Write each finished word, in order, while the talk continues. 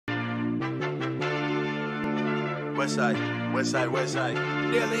West side, west side, west side.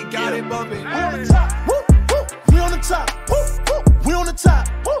 Nearly got it bumping. We on the top. Woo, woo. We on the top. Woo, woo. We on the top.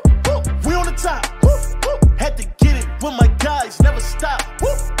 Woo, woo. We on the top. Woo, woo. Had to get it with my guys, never stop. Woo,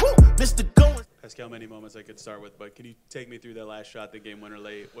 woo. Mr. Going. Pascal, many moments I could start with, but can you take me through that last shot, the game winner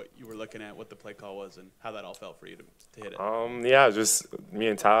late, what you were looking at, what the play call was, and how that all felt for you to hit it? Yeah, just me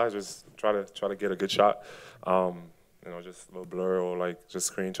and Ty just try to get a good shot. Just a little blur or like just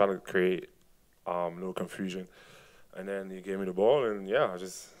screen, trying to create a little confusion. And then he gave me the ball, and yeah, I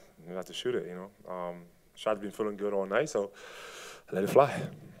just had to shoot it. Shot's been feeling good all night, so I let it fly.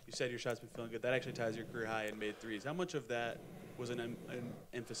 You said your shot's been feeling good. That actually ties your career high in made threes. How much of that was an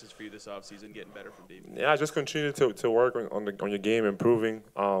emphasis for you this offseason, getting better from deep? Yeah, just continue to work on your game, improving.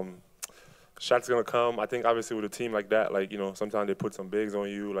 Shots gonna come. I think obviously with a team like that, sometimes they put some bigs on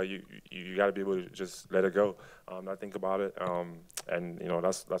you. Like you got to be able to just let it go, not think about it. And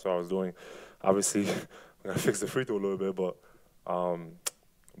that's what I was doing. Obviously, I'm gonna fix the free throw a little bit,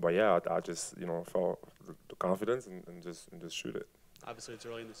 but yeah, I just felt the confidence and just shoot it. Obviously, it's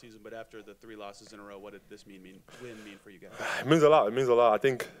early in the season, but after the 3 losses in a row, what did this win mean for you guys? It means a lot. It means a lot. I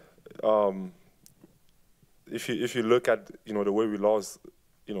think if you look at the way we lost,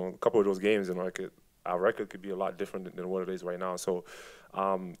 a couple of those games, our record could be a lot different than what it is right now. So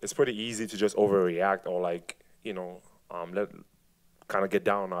it's pretty easy to just overreact or let kind of get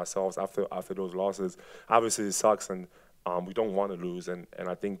down on ourselves after those losses. Obviously, it sucks, and we don't want to lose. And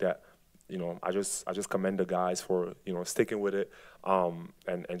I think that I just commend the guys for sticking with it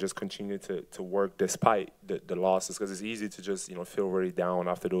and just continue to work despite the losses, because it's easy to just feel really down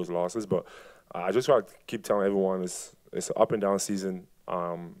after those losses. But I just try to keep telling everyone it's an up and down season.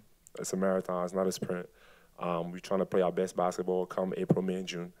 It's a marathon. It's not a sprint. We're trying to play our best basketball come April, May, and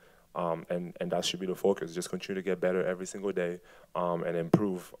June, and that should be the focus. Just continue to get better every single day and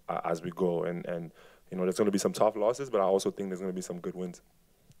improve as we go. And there's going to be some tough losses, but I also think there's going to be some good wins.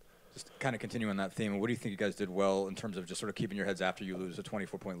 Just kind of continuing that theme, what do you think you guys did well in terms of just sort of keeping your heads after you lose a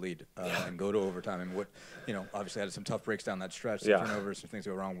 24-point lead and go to overtime? And what, obviously had some tough breaks down that stretch, some turnovers, some things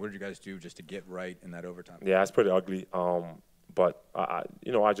go wrong. What did you guys do just to get right in that overtime? Yeah, it's pretty ugly. But I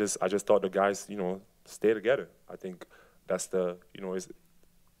just thought the guys, stay together. I think that's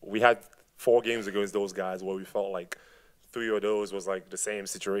we had 4 games against those guys where we felt like 3 of those was like the same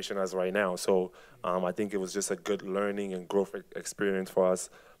situation as right now. So I think it was just a good learning and growth experience for us.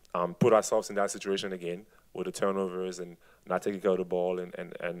 Put ourselves in that situation again with the turnovers and not taking care of the ball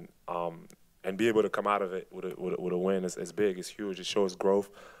and be able to come out of it with a win is big. It's huge. It shows growth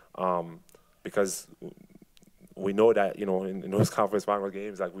because we know that in those conference final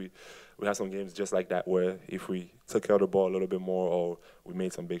games, like we had some games just like that where if we took care of the ball a little bit more or we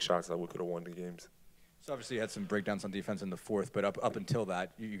made some big shots, that we could have won the games. So obviously you had some breakdowns on defense in the 4th, but up until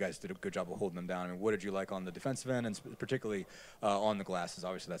that, you guys did a good job of holding them down. I mean, what did you like on the defensive end, and particularly on the glasses?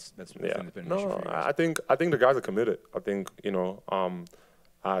 Obviously, that's been an issue for you guys. I think the guys are committed. I think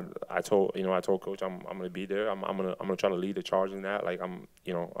I told Coach I'm going to be there. I'm going to try to lead the charge in that. Like I'm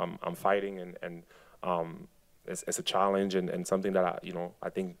fighting and it's a challenge and something that I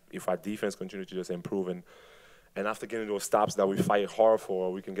think if our defense continues to just improve and after getting those stops that we fight hard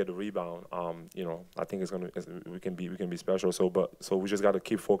for, we can get the rebound. I think we can be special. So we just got to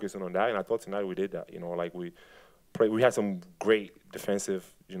keep focusing on that. And I thought tonight we did that. We had some great defensive,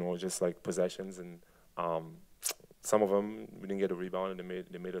 just like possessions, and some of them we didn't get a rebound, and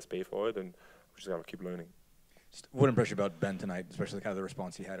they made us pay for it. And we just got to keep learning. What impressed you about Ben tonight, especially kind of the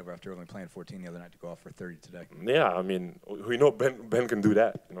response he had after only playing 14 the other night to go off for 30 today? Yeah, I mean, we know Ben can do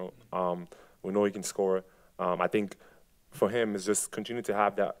that. We know he can score. I think for him it's just continue to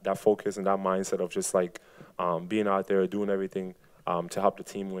have that focus and that mindset of just like being out there, doing everything to help the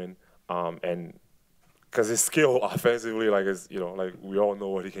team win. And because his skill offensively, like we all know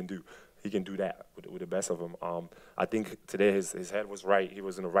what he can do. He can do that with the best of them. I think today his head was right. He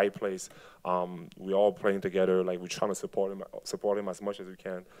was in the right place. We all playing together. Like we're trying to support him as much as we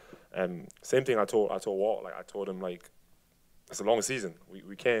can. And same thing I told Walt. Like I told him like, it's a long season.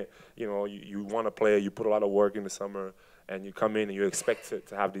 We can't, you want to play, you put a lot of work in the summer, and you come in and you expect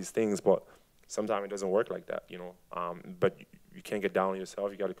to have these things, but sometimes it doesn't work like that, But you can't get down on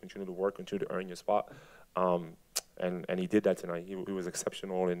yourself. You got to continue to work, continue to earn your spot. And he did that tonight. He was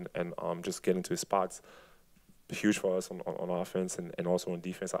exceptional and just getting to his spots. Huge for us on offense and also on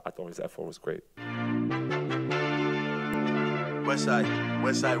defense. I thought his effort was great. West side,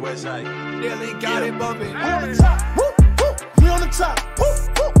 west side, west side. Nearly got it bumping. We on the top. Woo, woo. We on the top. Woo,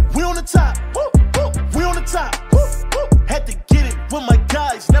 woo. We on the top. Woo, woo. We on the top. Woo, woo. Had to get it with my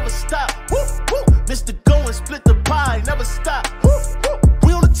guys, never stop. Woo, woo. Mr. Go and split the pie, never stop. Woo, woo.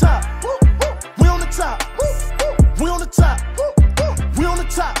 We on the top. Woo, woo. We on the top. Woo, woo. We on the top.